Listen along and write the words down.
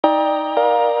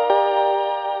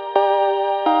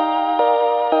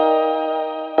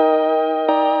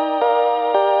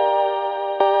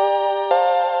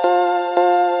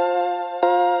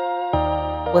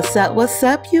What's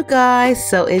up you guys?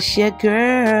 So it's your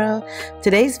girl.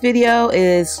 Today's video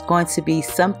is going to be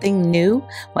something new.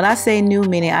 When I say new,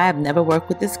 meaning I have never worked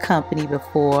with this company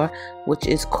before, which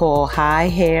is called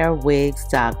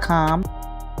highhairwigs.com.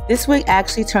 This wig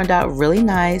actually turned out really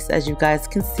nice, as you guys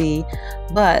can see,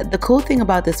 but the cool thing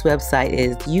about this website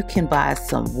is you can buy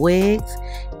some wigs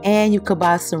and you could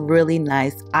buy some really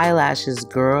nice eyelashes,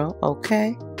 girl,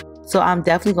 okay? So I'm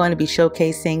definitely going to be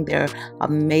showcasing their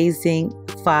amazing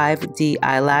 5D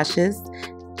eyelashes.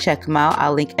 Check them out.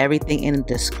 I'll link everything in the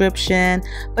description.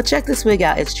 But check this wig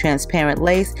out. It's transparent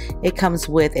lace. It comes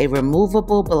with a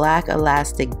removable black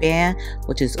elastic band,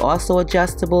 which is also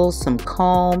adjustable, some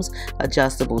combs,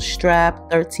 adjustable strap,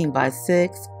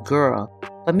 13x6, girl.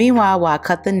 But meanwhile, while I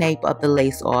cut the nape of the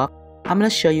lace off, I'm going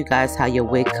to show you guys how your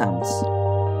wig comes.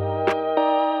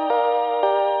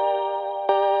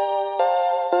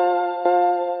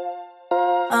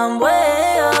 I'm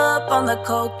way up on the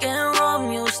coke and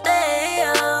rum, you stay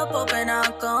up, hoping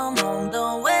I'll come home.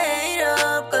 Don't wait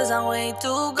up, cause I'm way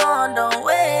too gone. Don't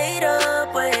wait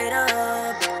up, wait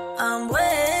up. I'm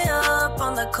way up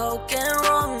on the coke and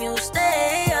rum, you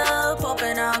stay up,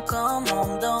 hoping I'll come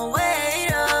home. Don't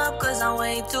wait up, cause I'm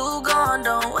way too gone.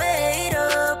 Don't wait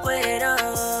up, wait up.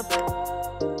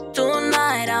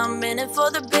 Tonight I'm in it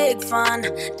for the big fun.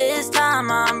 This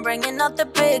time I'm bringing out the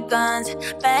big guns.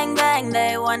 Bang bang,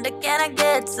 they wonder can I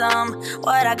get some.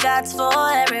 What I got's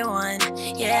for everyone.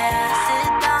 Yeah,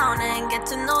 sit down and get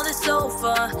to know the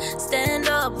sofa. Stand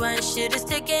up when shit is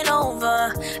taking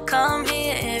over. Come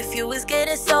here if you was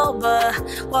getting sober.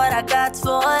 What I got's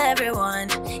for everyone.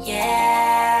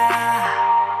 Yeah.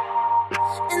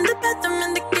 In the bathroom,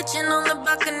 in the kitchen, on the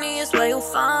balcony is where you'll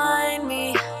find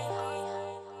me.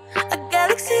 A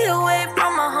galaxy away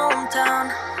from my hometown.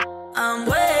 I'm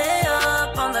way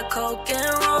up on the coke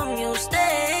and rum, you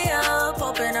stay up,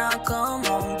 hoping I'll come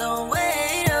home. Don't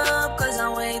wait up, cause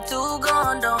I'm way too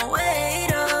gone. Don't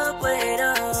wait up, wait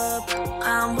up.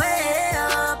 I'm way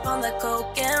up on the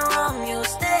coke and rum, you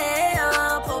stay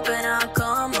up, hoping I'll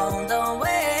come home. Don't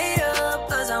wait up,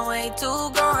 cause I'm way too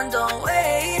gone. Don't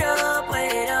wait up,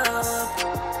 wait up.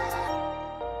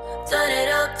 Turn it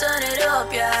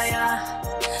up, yeah, yeah.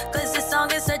 Cause this song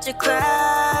is such a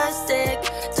classic.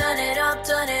 Turn it up,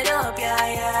 yeah, yeah,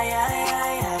 yeah,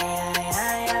 yeah, yeah,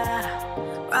 yeah,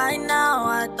 yeah. Right now,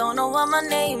 I don't know what my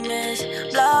name is.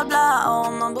 Blah, blah,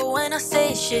 oh, mumble when I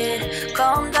say shit.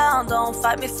 Calm down, don't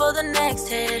fight me for the next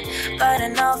hit. Got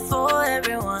enough for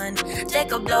everyone.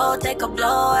 Take a blow,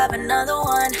 have another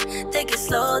one. Take it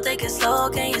slow,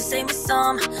 can you save me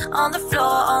some? On the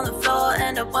floor,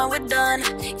 end up when we're done.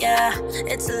 Yeah,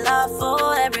 it's a lot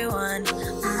for everyone.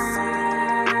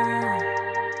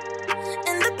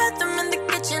 In the bathroom, in the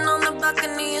kitchen, on the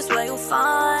balcony is where you'll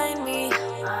find me.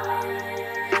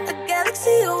 A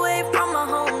galaxy away from my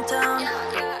hometown.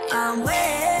 I'm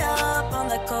way up on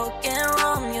the coke and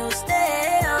rum, you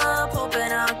stay up,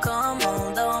 hoping I'll come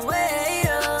home. Don't wait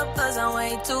up, cause I'm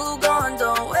way too gone.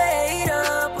 Don't wait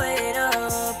up, wait up.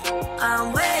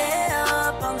 I'm way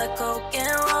up on the coke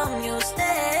and rum, you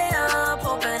stay up,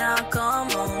 hoping I'll come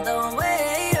home. Don't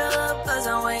wait up, cause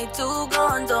I'm way too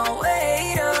gone. Don't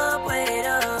wait up, wait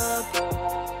up.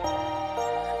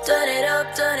 Turn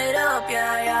it up,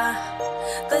 yeah, yeah.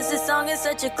 Cause this song is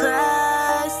such a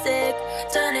classic.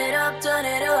 Turn it up, yeah, yeah,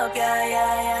 yeah,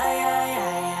 yeah,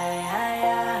 yeah, yeah,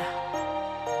 yeah.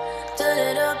 Turn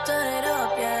it up,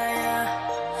 yeah, yeah.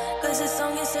 Cause this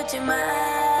song is such a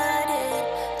mad hit.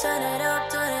 Turn it up,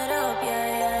 yeah,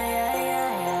 yeah, yeah,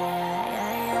 yeah,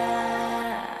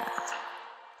 yeah,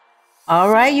 yeah.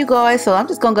 Alright you guys, so I'm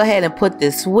just gonna go ahead and put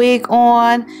this wig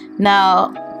on.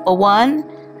 Now, for one,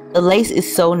 the lace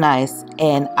is so nice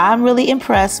and I'm really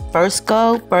impressed. First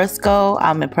go,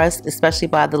 I'm impressed especially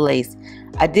by the lace.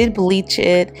 I did bleach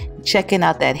it, checking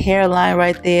out that hairline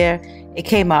right there. It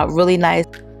came out really nice.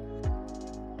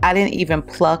 I didn't even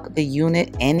pluck the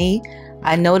unit any.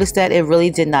 I noticed that it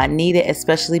really did not need it,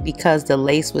 especially because the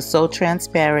lace was so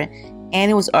transparent and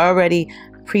it was already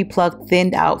pre-plucked,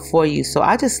 thinned out for you. So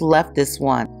I just left this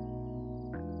one.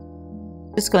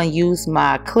 Just going to use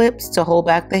my clips to hold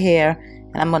back the hair.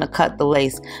 And I'm going to cut the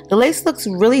lace. The lace looks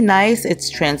really nice. It's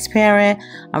transparent.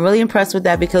 I'm really impressed with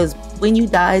that because when you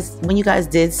guys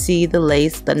did see the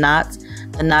lace, the knots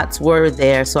were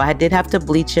there. So I did have to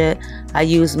bleach it. I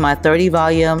used my 30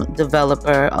 volume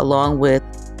developer along with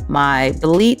my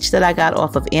bleach that I got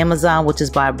off of Amazon, which is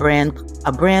by a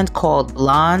brand called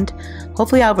Blonde.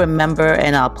 Hopefully I'll remember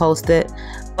and I'll post it.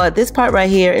 But this part right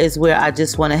here is where I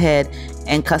just went ahead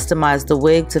and customized the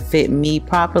wig to fit me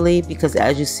properly, because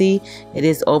as you see, it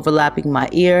is overlapping my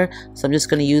ear. So I'm just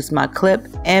going to use my clip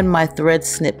and my thread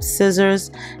snip scissors.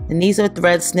 And these are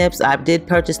thread snips. I did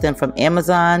purchase them from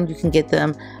Amazon. You can get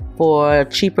them for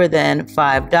cheaper than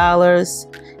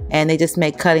 $5, and they just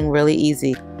make cutting really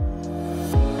easy.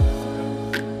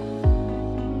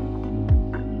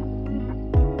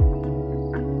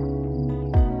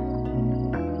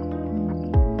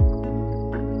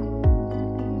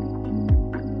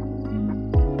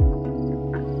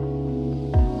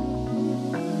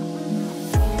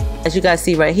 As you guys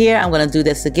see right here, I'm going to do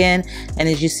this again, and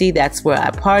as you see, that's where I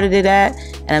parted it at,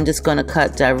 and I'm just going to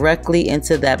cut directly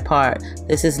into that part.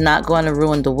 This is not going to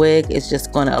ruin the wig, it's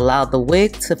just going to allow the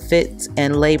wig to fit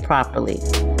and lay properly.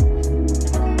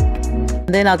 And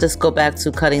then I'll just go back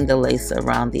to cutting the lace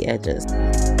around the edges.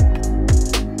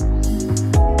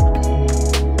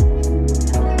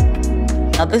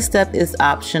 Now this step is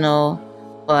optional,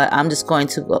 but I'm just going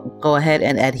to go ahead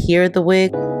and adhere the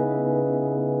wig.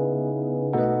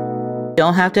 You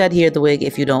don't have to adhere the wig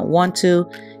if you don't want to.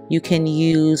 You can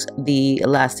use the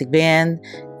elastic band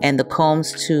and the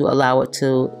combs to allow it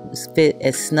to fit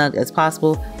as snug as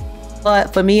possible.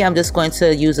 But for me, I'm just going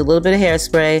to use a little bit of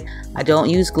hairspray. I don't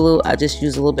use glue, I just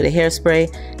use a little bit of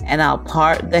hairspray, and I'll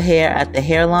part the hair at the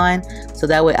hairline so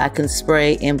that way I can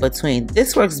spray in between.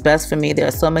 This works best for me. There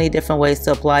are so many different ways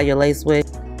to apply your lace wig,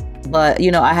 but you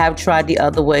know, I have tried the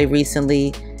other way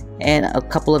recently in a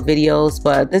couple of videos,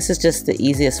 but this is just the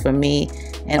easiest for me.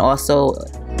 And also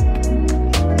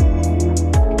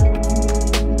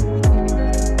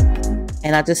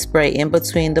I just spray in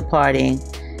between the parting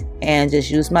and just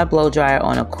use my blow dryer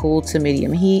on a cool to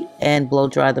medium heat and blow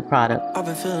dry the product. I've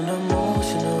been feeling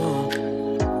emotional,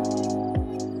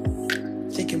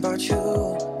 thinking about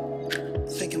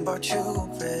you,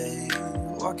 babe.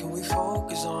 What can we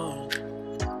focus on?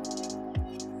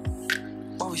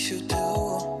 What we should do?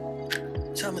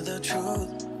 Tell me the truth,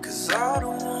 'cause I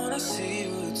don't wanna see you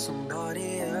with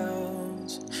somebody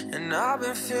else. And I've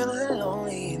been feeling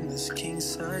lonely in this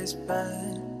king-size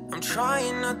bed. I'm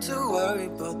trying not to worry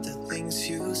about the things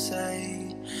you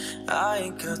say. I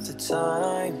ain't got the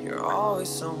time, you're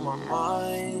always on my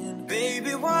mind.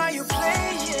 Baby, why you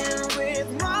playing with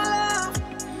my love?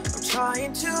 I'm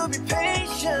trying to be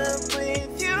patient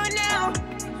with you now.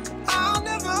 I'll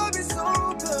never be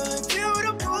sober if you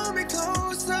don't pull me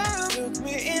closer. Look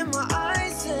me in my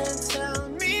eyes and tell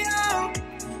me how.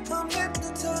 I'm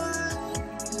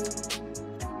hypnotized.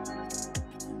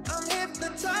 I'm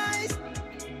hypnotized.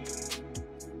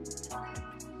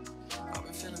 I've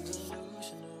been feeling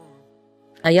delusional.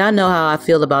 Now y'all know how I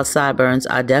feel about sideburns.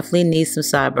 I definitely need some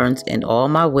sideburns in all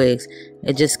my wigs.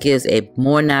 It just gives a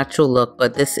more natural look,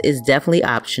 but this is definitely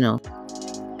optional.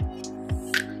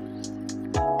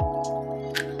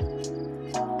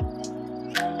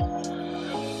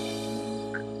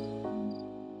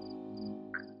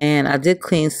 And I did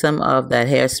clean some of that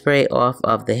hairspray off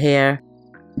of the hair.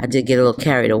 I did get a little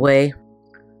carried away.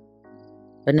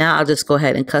 But now I'll just go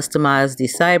ahead and customize the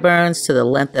sideburns to the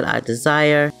length that I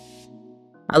desire.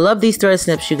 I love these thread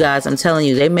snips, you guys. I'm telling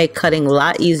you, they make cutting a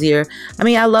lot easier. I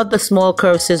mean, I love the small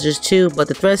curved scissors too, but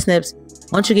the thread snips,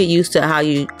 once you get used to how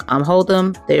you hold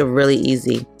them, they're really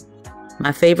easy.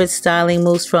 My favorite styling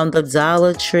moves from the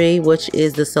Dollar Tree, which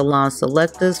is the Salon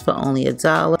Selectors for only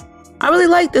 $1. I really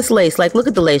like this lace. Like, look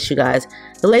at the lace, you guys.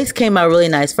 The lace came out really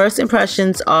nice. First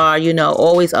impressions are, you know,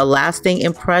 always a lasting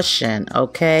impression,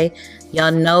 okay?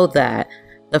 Y'all know that.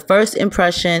 The first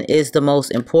impression is the most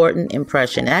important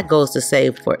impression. That goes to say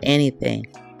for anything.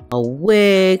 A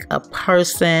wig, a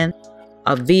person,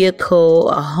 a vehicle,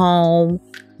 a home,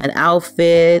 an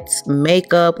outfit,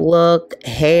 makeup look,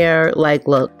 hair. Like,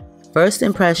 look. First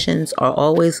impressions are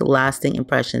always lasting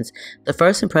impressions. The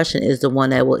first impression is the one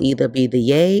that will either be the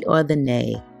yay or the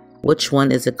nay. Which one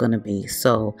is it going to be?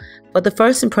 So, but the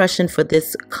first impression for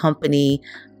this company,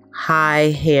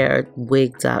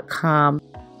 highhairedwig.com,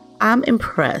 I'm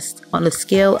impressed on a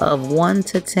scale of 1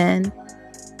 to 10,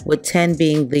 with 10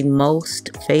 being the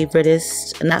most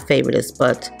favoritist, not favoritist,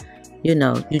 but you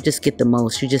know, you just get the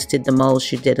most. You just did the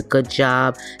most. You did a good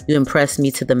job. You impressed me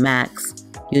to the max.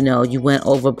 You know, you went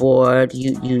overboard.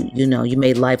 You know, you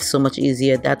made life so much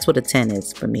easier. That's what a 10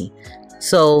 is for me.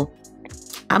 So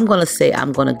I'm going to say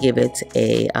I'm going to give it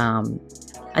a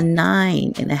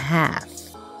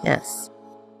 9.5. Yes,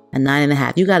 a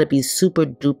 9.5. You got to be super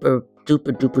duper,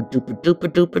 duper, duper, duper, duper,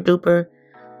 duper, duper,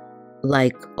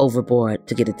 like overboard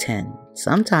to get a 10.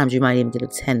 Sometimes you might even get a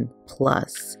 10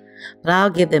 plus. But I'll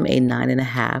give them a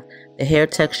 9.5. The hair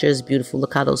texture is beautiful.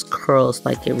 Look how those curls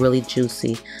like get really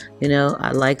juicy. You know,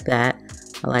 I like that.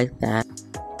 I like that.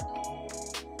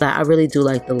 But I really do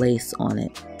like the lace on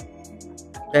it.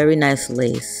 Very nice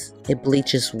lace. It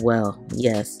bleaches well.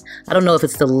 Yes. I don't know if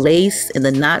it's the lace and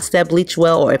the knots that bleach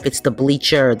well or if it's the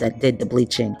bleacher that did the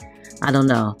bleaching. I don't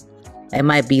know. It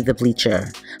might be the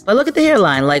bleacher. But look at the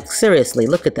hairline. Like, seriously,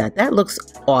 look at that. That looks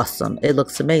awesome. It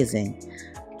looks amazing.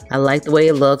 I like the way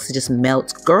it looks. It just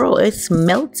melts. Girl, it's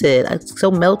melted. It's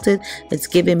so melted. It's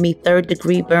giving me 3rd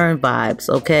degree burn vibes,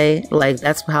 okay? Like,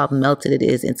 that's how melted it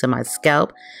is into my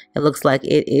scalp. It looks like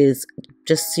it is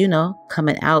just, you know,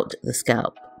 coming out the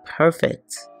scalp.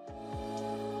 Perfect.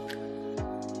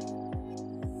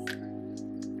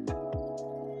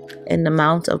 And the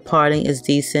amount of parting is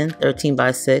decent, 13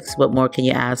 by 6. What more can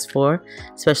you ask for?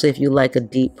 Especially if you like a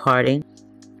deep parting.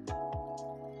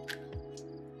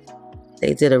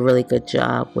 They did a really good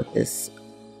job with this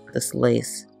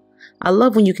lace. I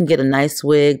love when you can get a nice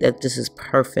wig that just is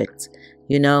perfect.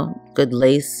 You know, good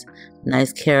lace,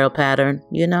 nice carol pattern,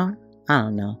 you know? I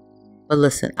don't know. But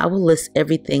listen, I will list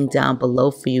everything down below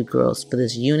for you girls for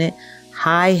this unit.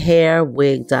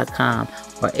 highhairwig.com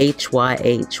or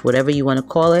HYH, whatever you want to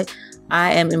call it.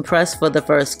 I am impressed for the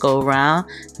first go round.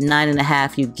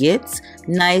 9.5 you get.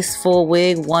 Nice full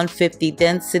wig, 150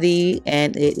 density,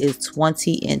 and it is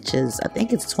 20 inches. I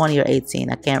think it's 20 or 18.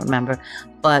 I can't remember.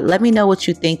 But let me know what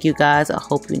you think, you guys. I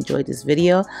hope you enjoyed this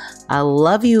video. I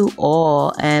love you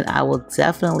all, and I will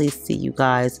definitely see you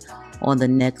guys on the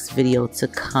next video to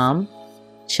come.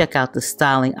 Check out the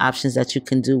styling options that you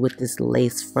can do with this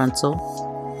lace frontal.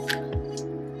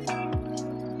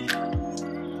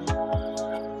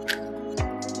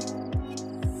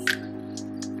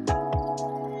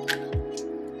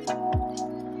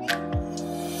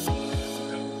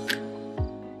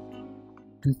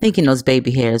 I'm thinking those baby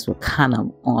hairs were kind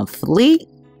of on fleek.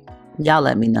 Y'all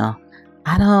let me know.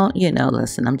 I don't, you know,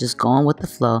 listen, I'm just going with the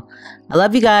flow. I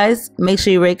love you guys. Make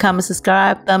sure you rate, comment,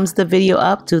 subscribe, thumbs the video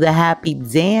up, do the happy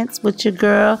dance with your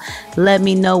girl. Let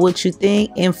me know what you think.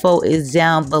 Info is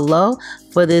down below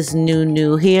for this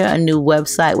new here, a new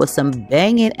website with some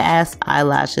banging ass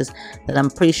eyelashes that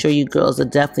I'm pretty sure you girls will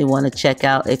definitely want to check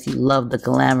out if you love the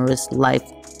glamorous life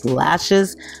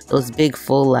lashes, those big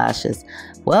full lashes.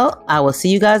 Well, I will see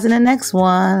you guys in the next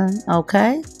one.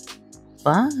 Okay?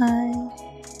 Bye.